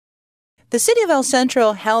The City of El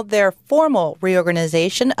Centro held their formal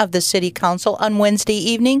reorganization of the City Council on Wednesday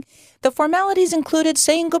evening. The formalities included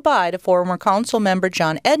saying goodbye to former council member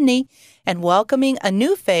John Edney and welcoming a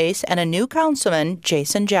new face and a new councilman,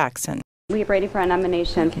 Jason Jackson. We're ready for a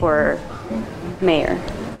nomination for mayor.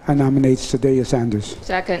 I nominate Sedalia Sanders.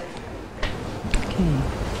 Second. Okay.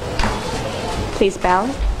 Please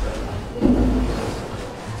ballot.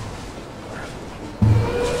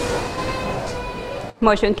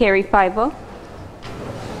 Motion carried 5-0.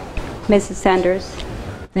 Mrs. Sanders.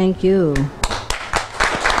 Thank you.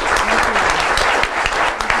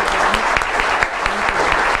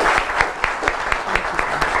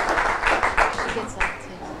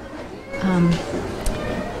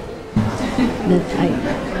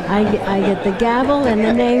 I get the gavel and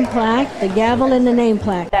the name plaque. The gavel and the name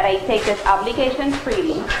plaque. That I take this obligation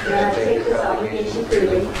freely.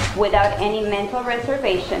 Without any mental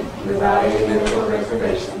reservation.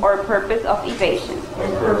 Or purpose of evasion.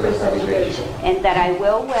 And that I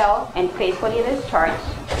will well and faithfully discharge.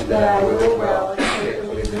 The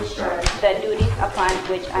duties upon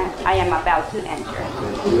which I am about to enter.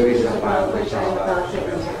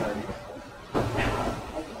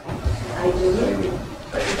 I do.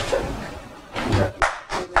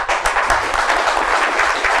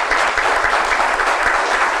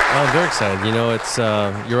 I'm very excited. You know, it's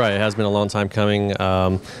you're right. It has been a long time coming.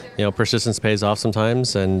 You know, persistence pays off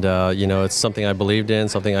sometimes, and you know, it's something I believed in,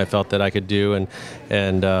 something I felt that I could do, and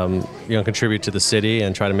you know, contribute to the city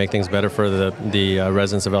and try to make things better for the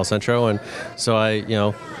residents of El Centro. And so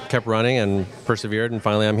I, kept running and persevered, and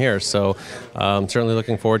finally I'm here. So certainly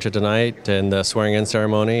looking forward to tonight and the swearing-in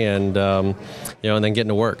ceremony, and and then getting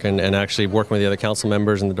to work and actually working with the other council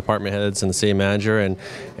members and the department heads and the city manager,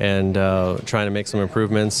 and trying to make some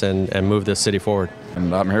improvements and move this city forward.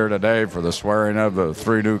 And I'm here today for the swearing of the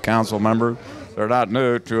 3 new council members. They're not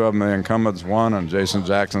new. 2 of them, the incumbents, won, and Jason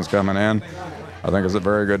Jackson's coming in. I think it's a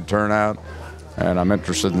very good turnout, and I'm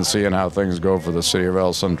interested in seeing how things go for the City of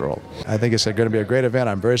El Centro. I think it's going to be a great event.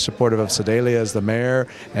 I'm very supportive of Sedalia as the mayor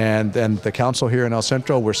and the council here in El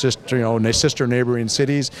Centro. We're sister neighboring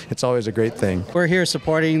cities. It's always a great thing. We're here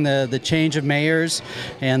supporting the change of mayors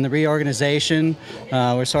and the reorganization.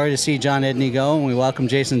 We're sorry to see John Edney go, and we welcome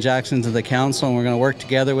Jason Jackson to the council, and we're going to work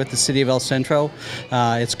together with the City of El Centro.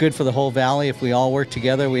 It's good for the whole valley if we all work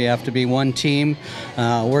together. We have to be one team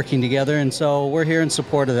working together, and so we're here in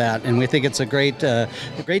support of that, and we think it's great to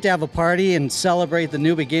have a party and celebrate the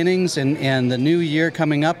new beginnings and the new year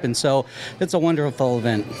coming up, and so it's a wonderful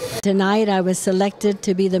event. Tonight I was selected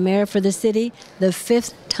to be the mayor for the city the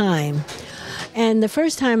 5th time. And the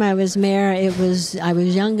first time I was mayor, I was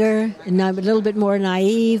younger and a little bit more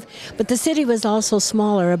naive, but the city was also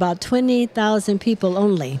smaller, about 20,000 people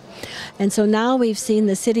only. And so now we've seen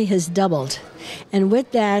the city has doubled. And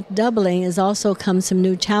with that doubling has also come some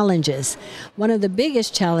new challenges. One of the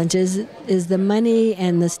biggest challenges is the money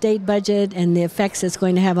and the state budget and the effects it's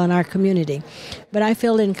going to have on our community. But I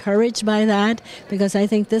feel encouraged by that because I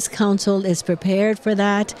think this council is prepared for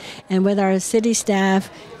that. And with our city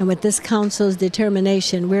staff and with this council's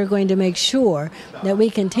determination, we're going to make sure that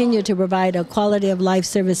we continue to provide a quality of life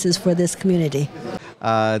services for this community.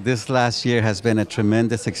 This last year has been a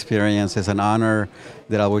tremendous experience. It's an honor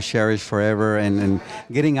that I will cherish forever, and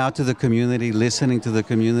getting out to the community, listening to the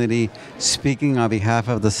community, speaking on behalf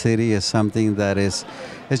of the city is something that is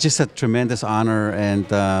just a tremendous honor,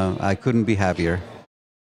 and I couldn't be happier.